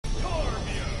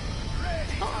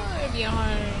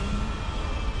Torbjorn.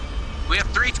 We have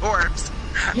 3 Torbs.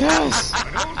 Yes.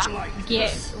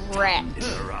 Get wrecked.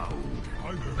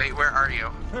 Wait, where are you?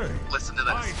 Hey, Listen to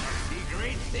I this. see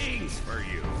great things for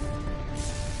you.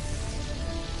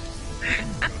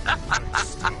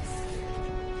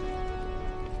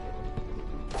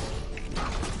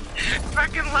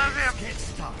 Fucking love him. Get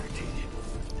started.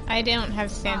 I don't have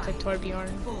Santa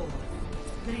Torbjorn.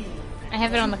 I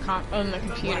have it on the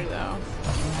computer though.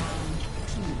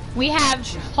 We have.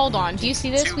 Hold on. Do you see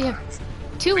this? We have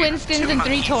 2 Winstons and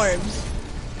 3 Torbs.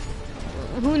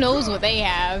 Who knows what they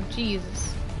have?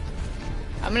 Jesus.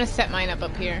 I'm gonna set mine up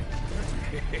here.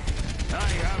 I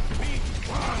have big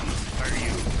plans for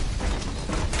you.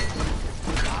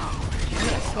 I'm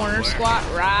gonna corner squat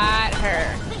right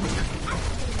her.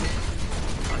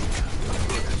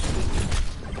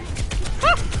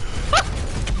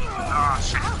 Oh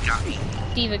shit, he got me.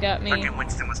 D.va got me. Fucking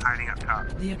Winston was hiding up top.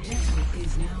 The objective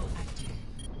is now active.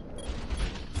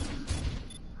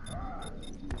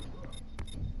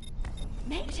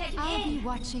 I'll be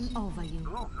watching over you.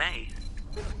 Ooh, May.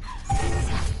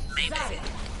 Maybe.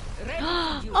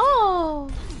 Oh!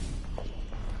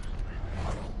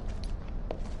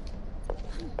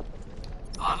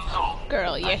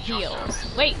 Girl, your heels.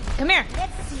 Wait, come here.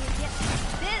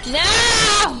 No!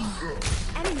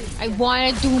 I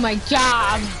want to do my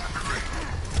job.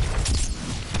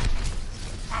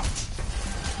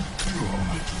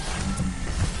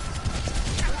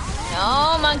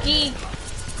 No, monkey.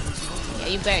 Yeah,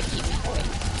 you better keep me away.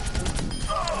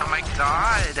 Oh my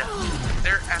god.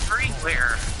 They're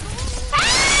everywhere.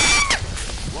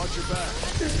 Watch your back.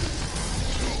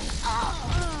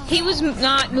 He was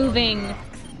not moving.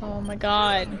 Oh my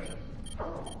god.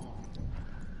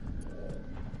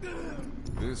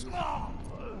 This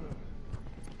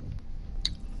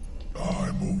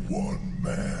I'm a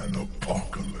one-man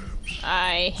apocalypse.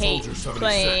 I hate Soldier 76,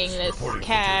 playing this reporting for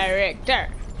character.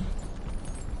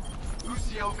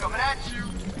 Lucio coming at you.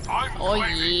 Oh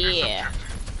yeah.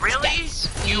 Really?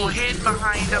 You hid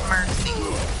behind a Mercy.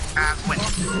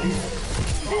 Winston.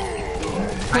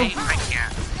 I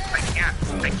can't.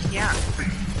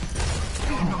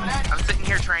 I'm sitting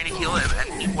here trying to heal him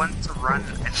and he wants to run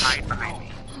and hide behind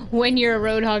me. When you're a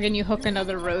roadhog and you hook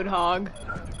another roadhog.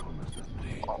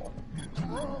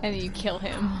 And then you kill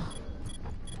him.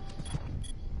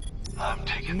 I'm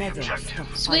taking the objective.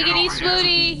 Swiggity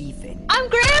swooty! I'm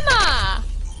Grandma!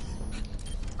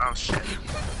 Oh shit.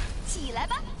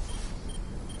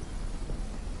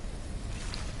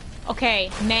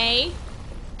 Okay, May,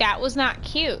 that was not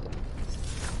cute.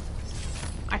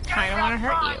 I kinda wanna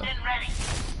hurt you.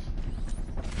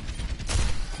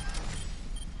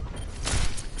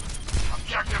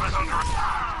 Objective is under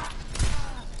attack.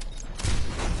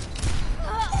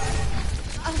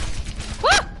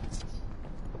 Woo!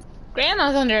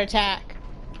 Grandma's under attack.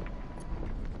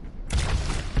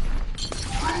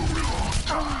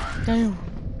 Damn.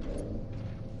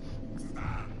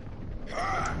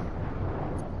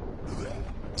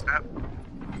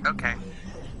 Okay.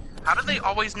 How do they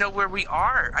always know where we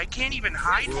are? I can't even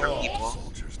hide from people.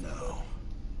 Soldiers now.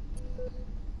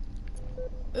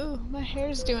 Ooh, my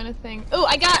hair's doing a thing. Ooh,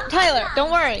 I got Tyler.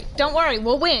 Don't worry. Don't worry.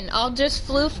 We'll win. I'll just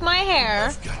floof my hair.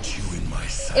 I've got you in my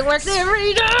sights. It works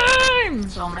every time!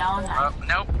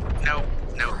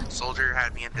 Nope. Soldier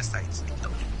had me in his sights. He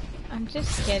killed me. I'm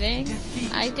just kidding.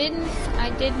 I didn't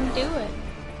do it.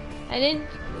 I didn't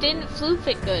floof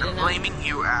it good I'm enough. blaming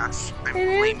you, ass. I'm I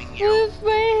didn't blaming you. floof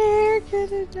my hair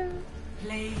good enough.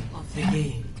 Play of the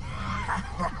game.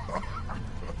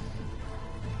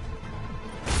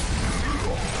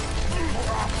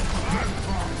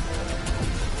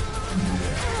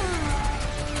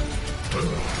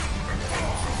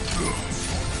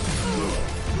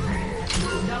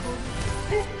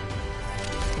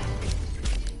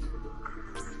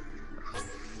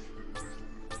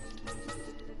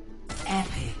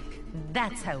 Epic.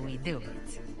 That's how we do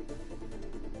it.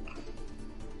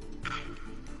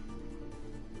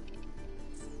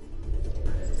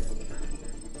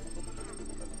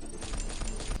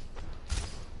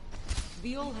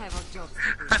 We all have our jobs.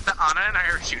 Anna and I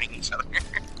are shooting each other.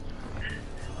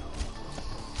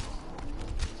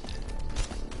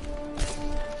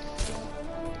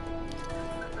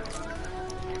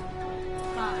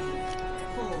 5,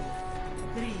 4,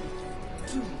 3,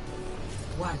 2,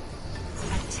 1.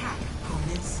 Attack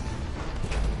commence.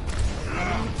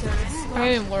 That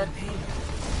didn't work.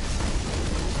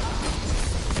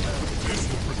 This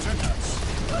will protect us.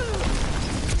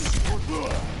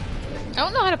 I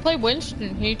don't know how to play Winston.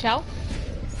 Can you tell?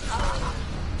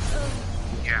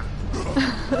 Yeah.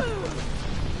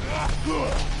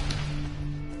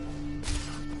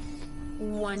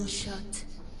 One shot,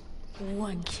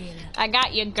 one kill. I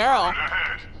got you, girl.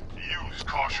 Ahead. Use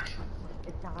caution.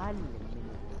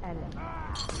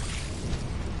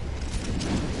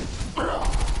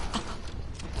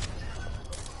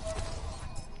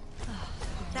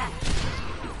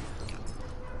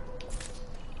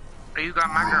 Oh, you got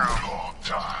my girl. Dog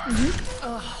time.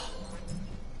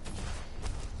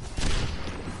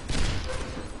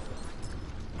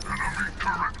 Enemy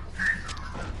turret here.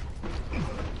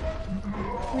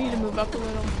 We need to move up a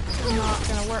little. This is not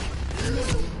gonna work.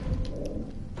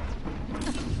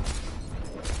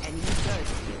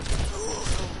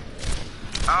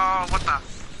 Oh, what the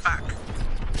fuck?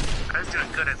 I was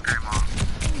doing good as grandma.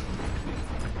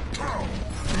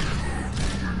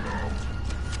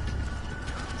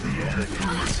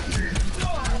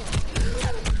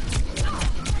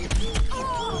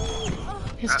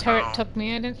 His turret took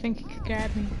me. I didn't think he could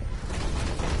grab me.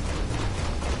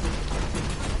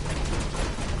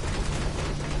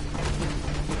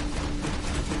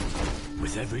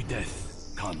 With every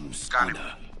death comes Got him.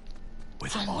 honor.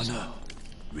 With honor,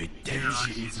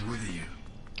 redemption is with you.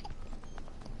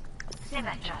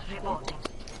 Signature reporting.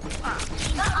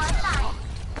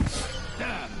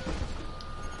 Damn!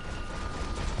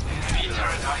 Enemy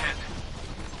turret ahead.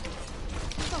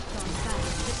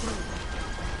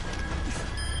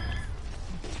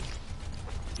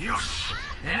 Yes.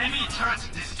 Enemy turret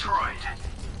destroyed.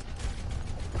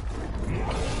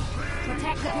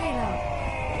 Protect the payload.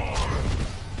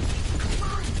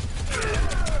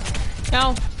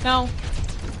 No, no.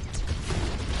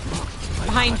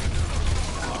 Behind.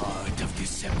 Art of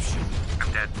deception.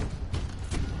 I'm dead.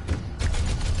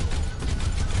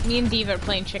 Me and D.va are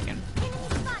playing chicken.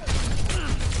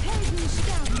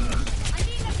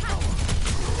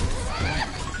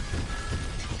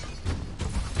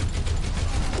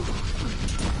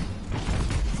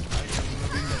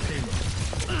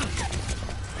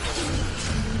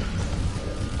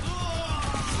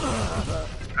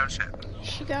 Oh shit.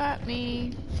 She got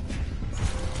me.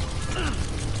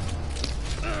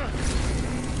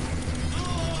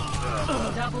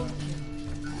 Double.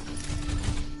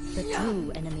 The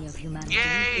true enemy of humanity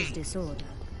Yay! is disorder.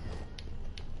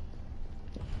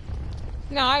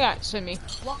 No, I got Simi.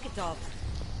 Walk it off.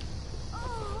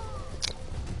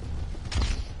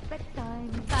 Bedtime.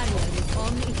 Barrier is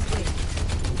on its way.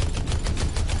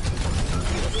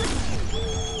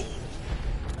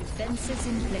 Defenses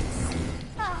in place.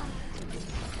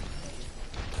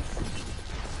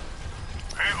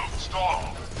 Payload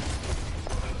stalled.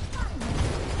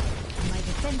 My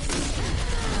defenses.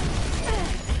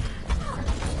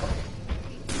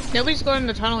 Nobody's going in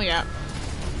the tunnel yet.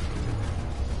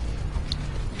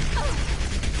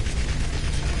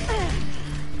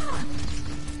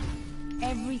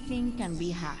 Everything can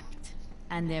be hacked,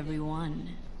 and everyone.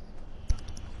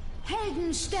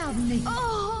 Helden sterben nicht.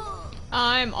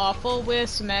 I'm awful with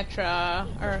Symmetra.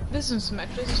 Or, this isn't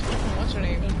Symmetra, this is fucking, what's her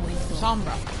name?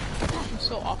 Sombra. I'm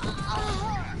so awful.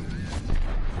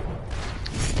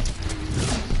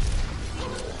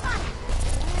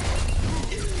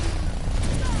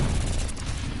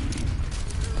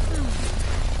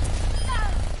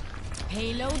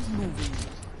 Payload's moving.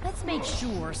 Let's make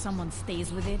sure someone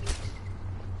stays with it.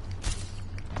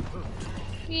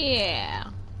 Yeah.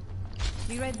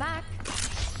 Be right back.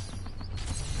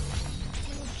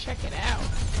 Check it out.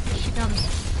 Here she comes.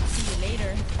 See you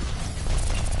later.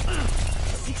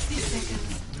 60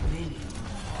 seconds remaining.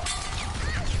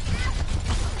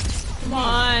 Come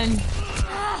on.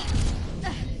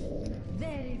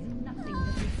 There is nothing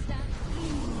that will stop.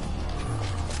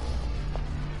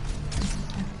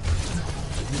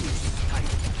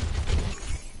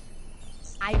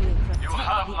 I will protect You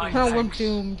have the my Oh, we're thanks.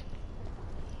 doomed.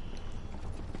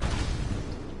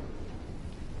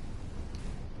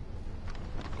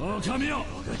 Oh, come here!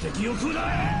 敵を食うな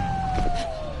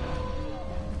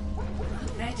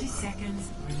 30 seconds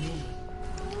remaining.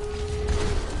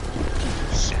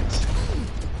 Shit.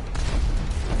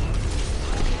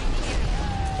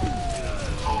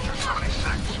 Soldier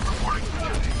 76 reporting for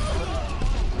duty.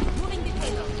 moving the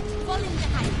payload. Fall in the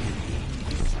height.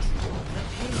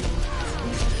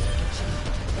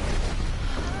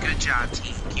 Good job,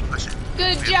 team. Keep pushing.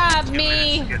 Good We job, have 2 me.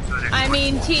 minutes to get to the next I one.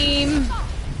 mean, team.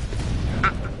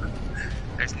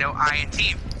 There's no I in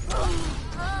team.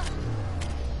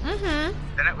 Mm-hmm.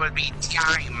 Then it would be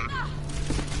time.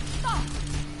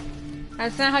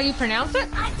 That's not how you pronounce it?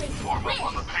 Form up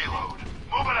on the payload.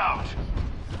 Move it out.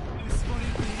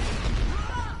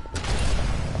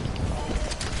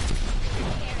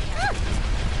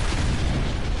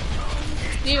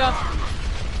 D.va.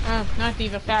 Oh, not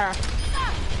D.va, Farah.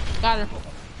 Got her.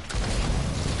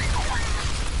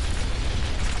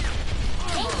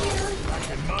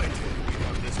 In my day, we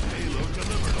have this payload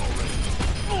delivered already.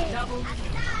 Double. I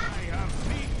have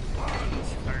big plans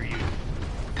for you.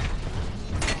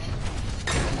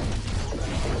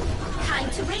 Time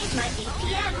to raise my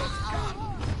APM.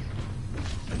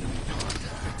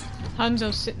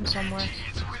 Hanzo's sitting somewhere.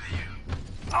 It's with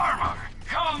you. Armor,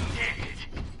 come get it.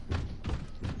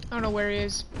 I don't know where he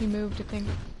is. He moved, I think.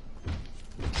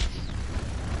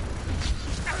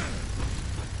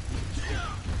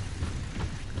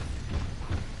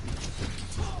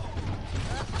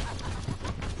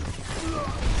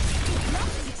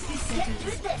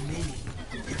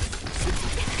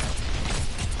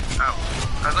 Oh,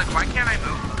 I was like, why can't I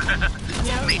move?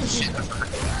 Yeah, Made shit.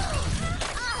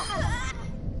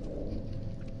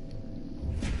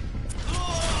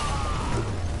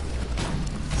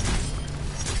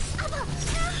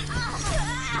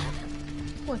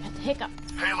 Oh, I got the hiccup.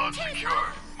 Payload secured.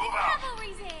 Move out.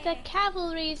 The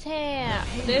cavalry's here.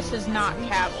 This is not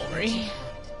cavalry.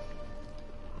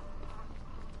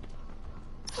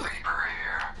 Labor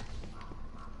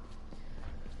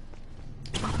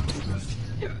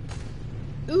here.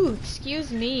 Ooh,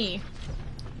 excuse me.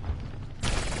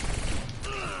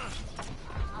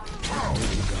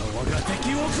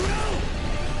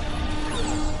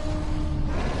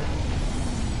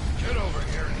 Get over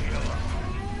here and heal up.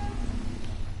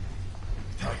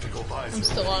 Tactical visor. I'm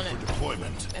still on ready it. for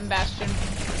deployment. And Bastion.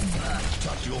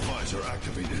 Tactical visor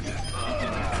activated.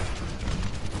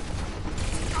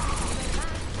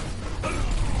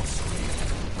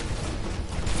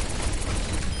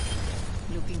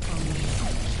 Looking for me.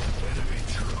 Enemy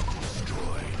turret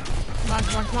destroyed. Come on,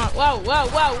 come on, come on. Whoa, whoa,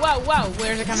 whoa, whoa, whoa.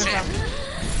 Where's it coming from?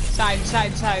 Side,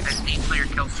 side, side. There's 8 player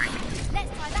kill streak.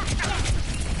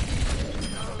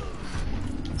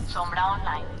 Sombra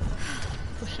online.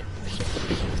 Push it, push it,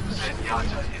 push it.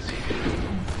 Zenyatta is here.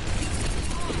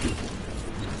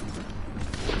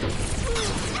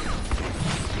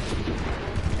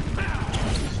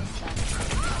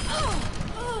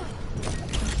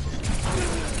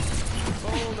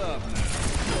 Hold up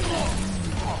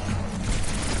now.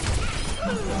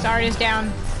 Zarya's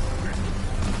down.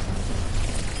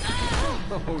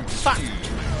 Oh, Fuck.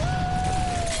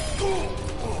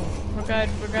 We're good,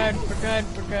 we're good, we're good,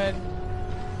 we're good.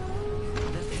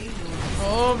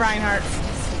 Oh, Reinhardt.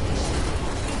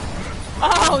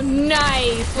 Oh,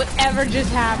 nice! Whatever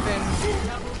just happened.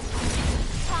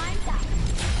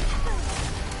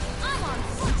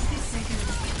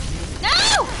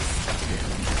 No!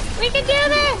 We can do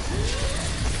this!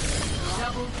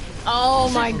 Oh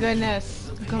my goodness.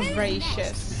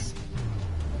 Gracious.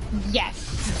 Yes.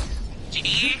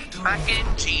 G, fucking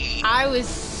G. I was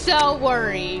so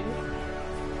worried.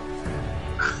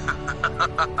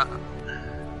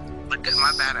 Look at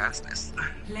my badassness.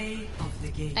 Play of the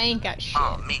game. I ain't got shit.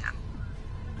 Oh man.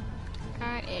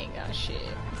 I ain't got shit.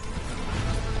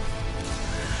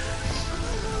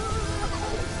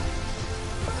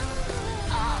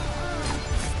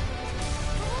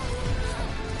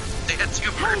 They had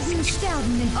 2 mercies.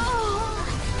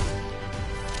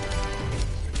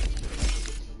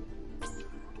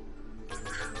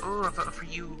 Ooh, I vote for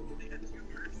you. They had 2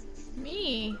 mercies.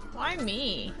 Me? Why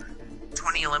me?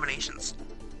 20 eliminations.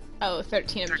 Oh,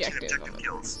 13 13 objective. objective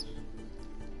kills.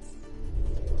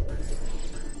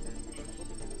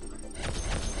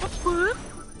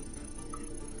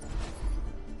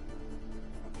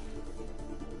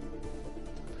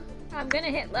 I'm gonna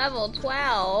hit level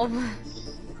 12.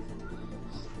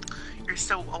 You're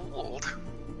so old.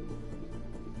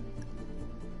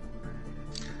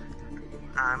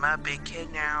 I'm a big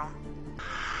kid now.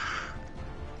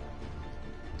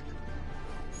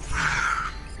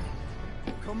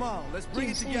 Come on, let's bring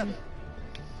it together.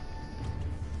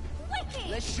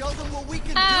 Let's show them what we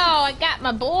can Oh, I got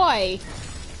my boy.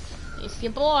 It's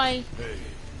your boy, Hey,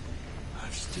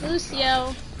 I've still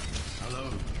Lucio.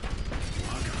 Hello.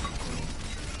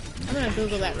 I'm gonna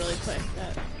Google that really quick.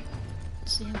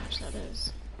 Let's see how much that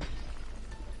is.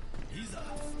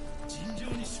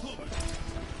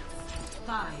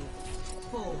 5,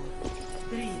 4,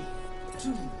 3, 2,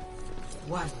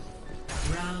 1.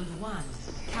 Round 1.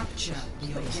 Capture the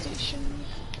objective. Station.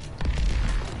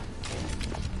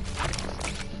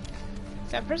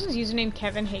 Is that person's username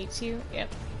Kevin hates you? Yep,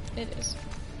 it is.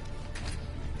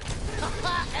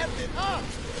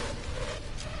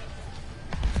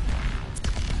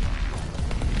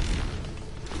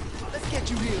 Let's get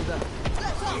you healed up.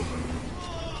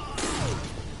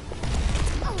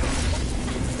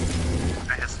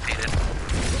 I hesitated.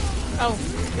 Oh,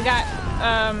 we got,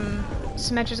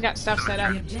 Symmetra's got stuff set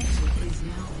up. The objective is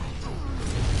now active.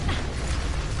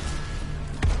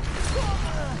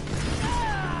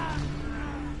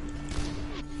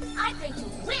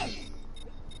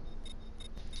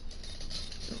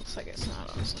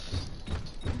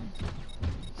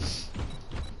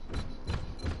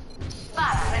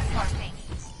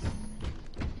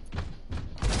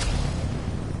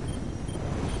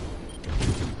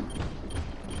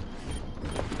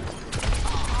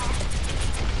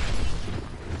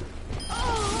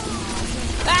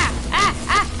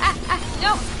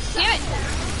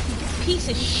 piece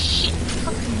of shit.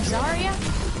 Fucking Zarya.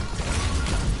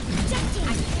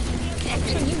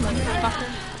 Next one, you motherfucker.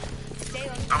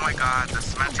 Oh my god, the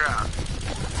Symmetra.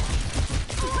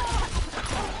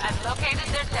 I've located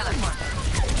their teleporter.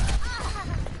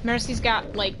 Mercy's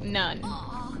got, like, none.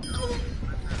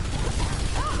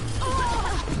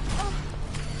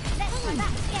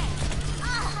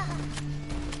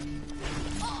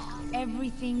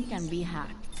 Everything can be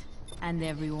hacked, and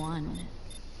everyone.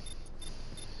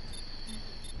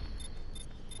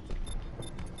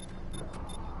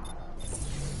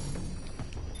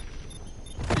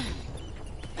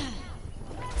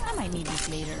 I might need this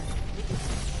later.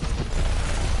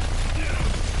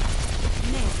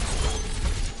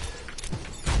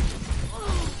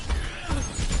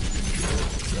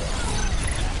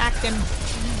 Hacked him.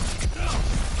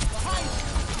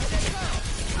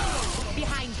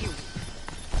 Behind you.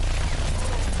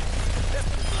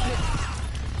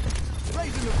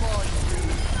 Raising the volume.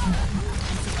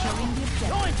 Securing the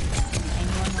objective.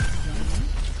 Anyone wants to join me?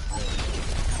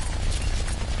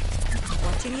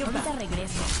 Watching your back. Ahorita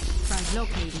regreso.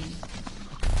 Translocating.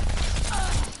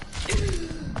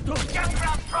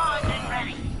 Junkrat primed and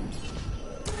ready.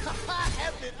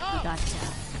 Gotcha.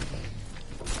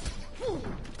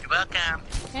 You're welcome.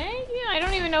 Hey, yeah, I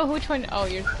don't even know which one. Oh,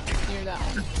 you're that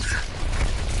one.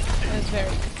 I was very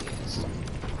confused.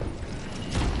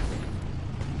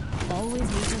 Always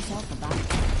leave yourself a back.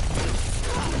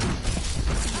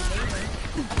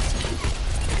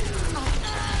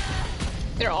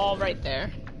 They're all right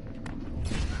there.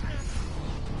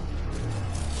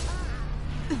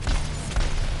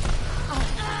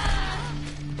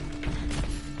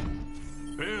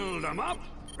 Build them up,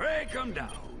 break them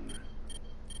down.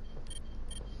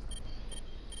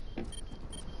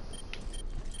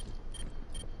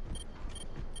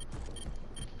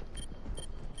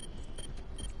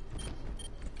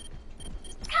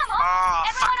 Come on, Oh,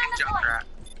 everyone on fucking the point. Junkrat.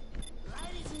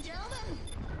 Ladies and gentlemen.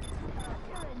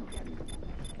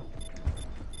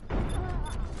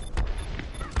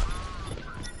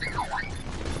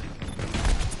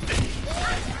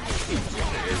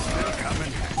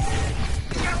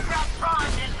 Junkrat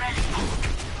primed and ready.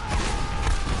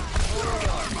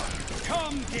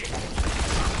 Come get.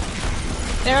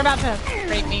 They're about to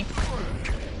rape me.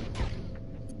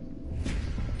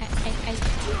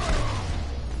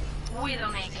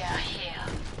 Widowmaker here.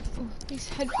 Ooh, these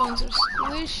headphones are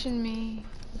squishing me.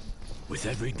 With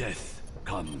every death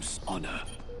comes honor.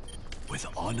 With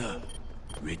honor,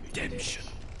 redemption.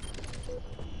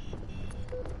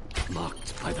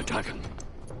 Marked by the dragon.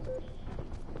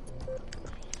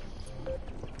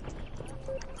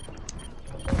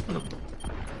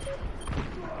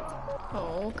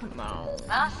 Oh, come on.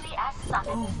 Mercy as sun.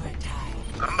 Overtime.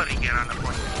 Somebody get on the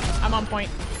point. I'm on point.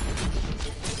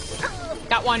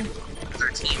 Got one. Their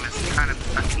team is kind of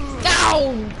fucking.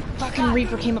 Ow! Fucking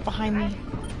Reaper came up behind me.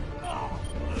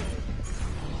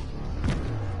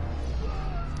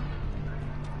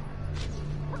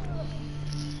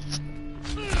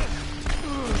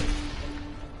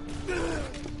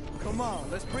 Come on,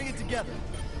 let's bring it together.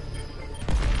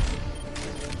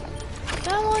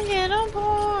 Someone get on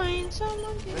point.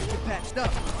 Someone get Let's get patched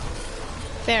up.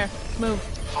 There, move.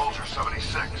 Soldier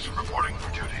 76 reporting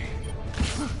for duty.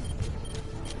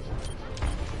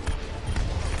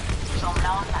 Sombra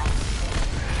online.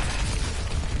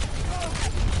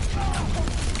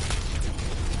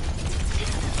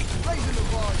 Raising the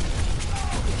volume.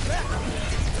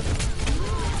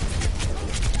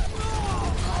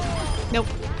 Nope.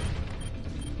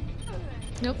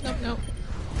 Nope, nope, nope.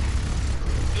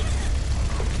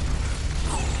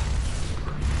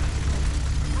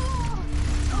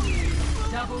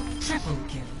 Double, triple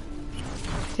kill.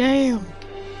 Damn.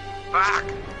 Fuck!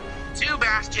 2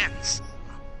 bastions!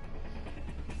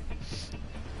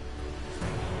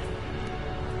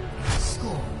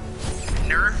 Score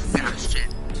Nerf bastion.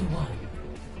 2-1.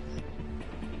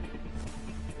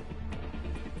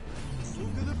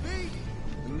 Move to the beat.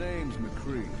 The name's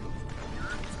McCree.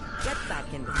 Get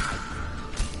back in the fight.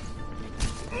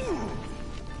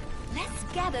 Let's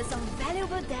gather some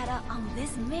valuable data on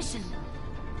this mission.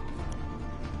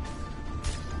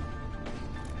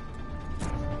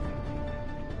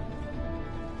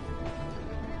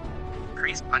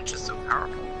 Grease punch is so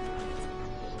powerful.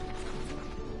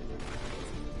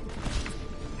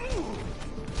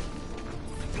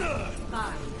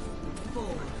 Five,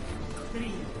 four,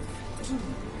 three, two,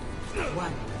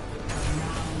 one.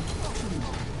 Round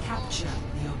 2. Capture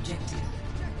the objective.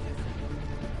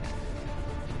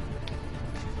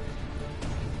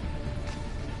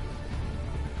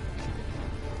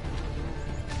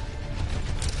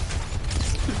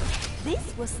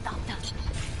 this will stop them.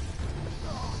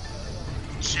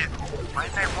 Shit. Why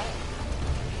did I roll?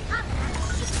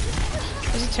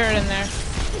 There's a turret in there.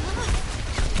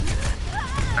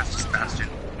 That's just Bastion.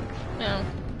 No,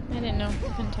 I didn't know. I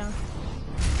couldn't tell.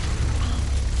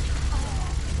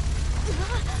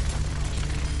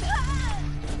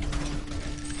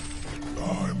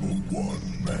 I'm a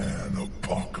one-man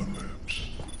apocalypse.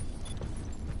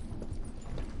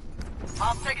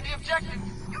 I'm taking the objective.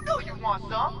 You know you want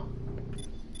some.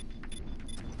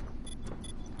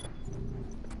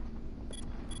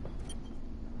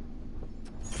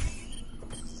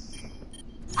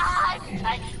 I'm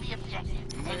taking the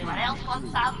objective. Anyone else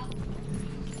want some?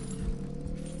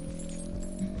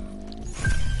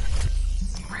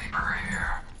 Reaper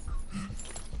here.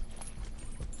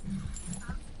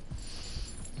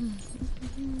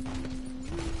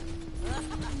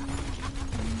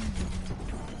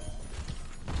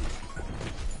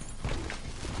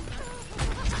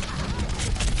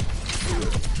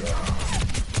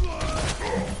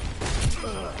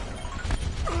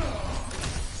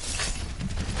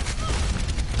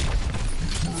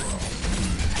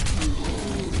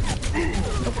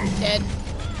 Dead.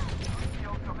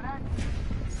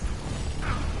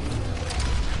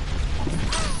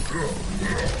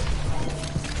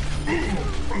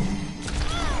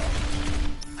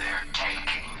 They're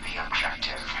taking the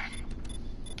objective.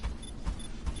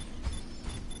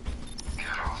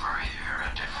 Get over here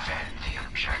and defend the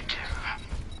objective.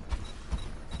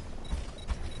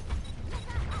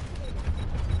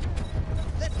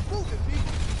 Let's move it,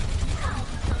 people.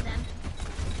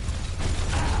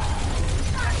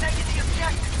 They're taking the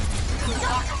objective.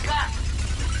 Knock them back.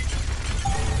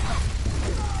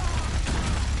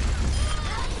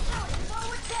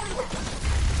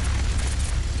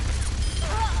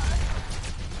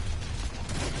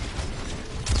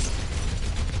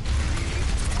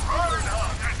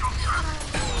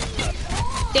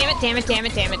 Damn it, damn it, damn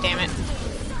it, damn it, damn it.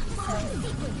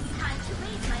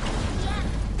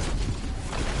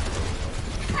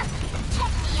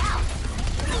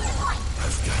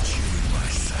 I've got you in my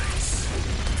sights.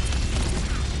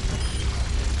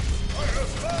 I have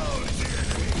found the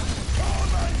enemy.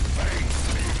 Come and face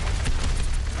me.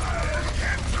 I am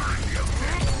capturing the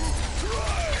objective.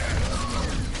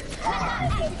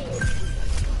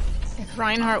 If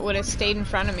Reinhardt would have stayed in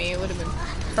front of me, it would have been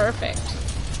perfect.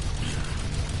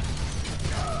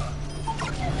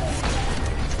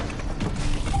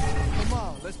 Come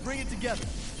on, let's bring it together.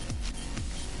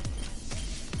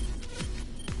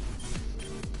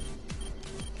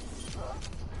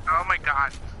 Oh my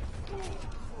god.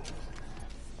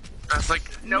 I was like,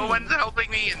 no one's helping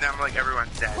me, and then I'm like,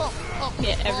 everyone's dead.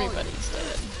 Yeah, everybody's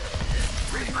dead.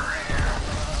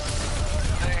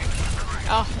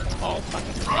 Oh, it's all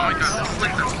fucking Oh my god, this is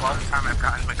like the 12th time I've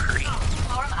gotten McCree.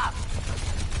 Form up.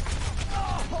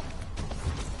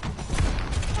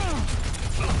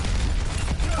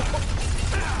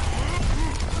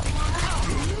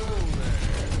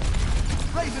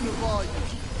 Raising the volume.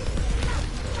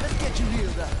 Let's get you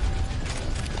healed up.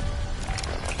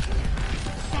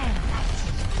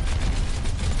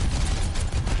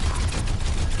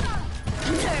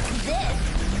 Nerf this.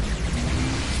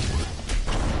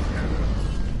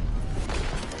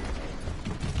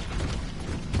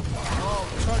 Oh,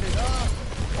 turn it up.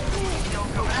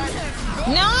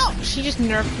 No! She just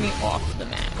nerfed me off the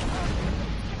map.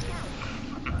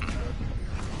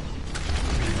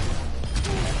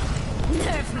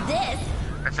 Nerf this.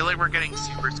 I feel like we're getting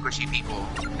super squishy people,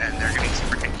 and they're getting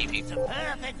super tanky people.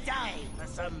 Perfect day for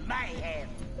some mayhem.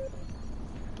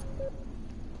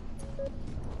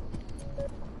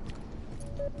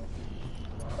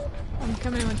 I'm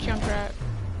coming with Junkrat.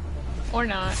 Or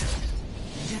not.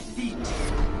 Defeat.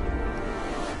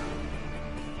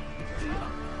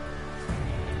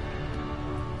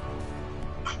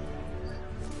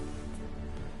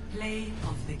 Play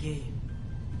of the game.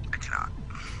 I cannot.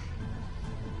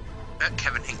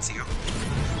 Kevin hates you.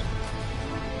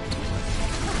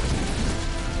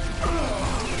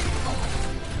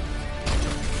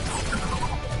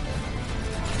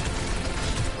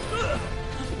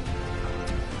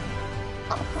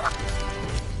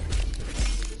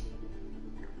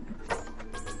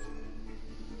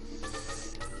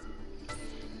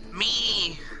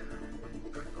 Me!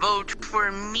 Vote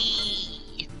for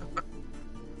me!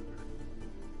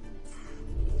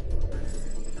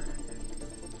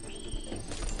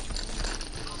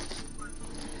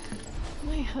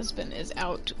 My husband is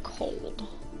out cold.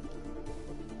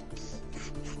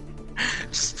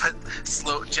 Just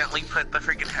gently put the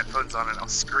freaking headphones on and I'll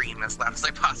scream as loud as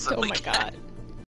I possibly can. Oh my god.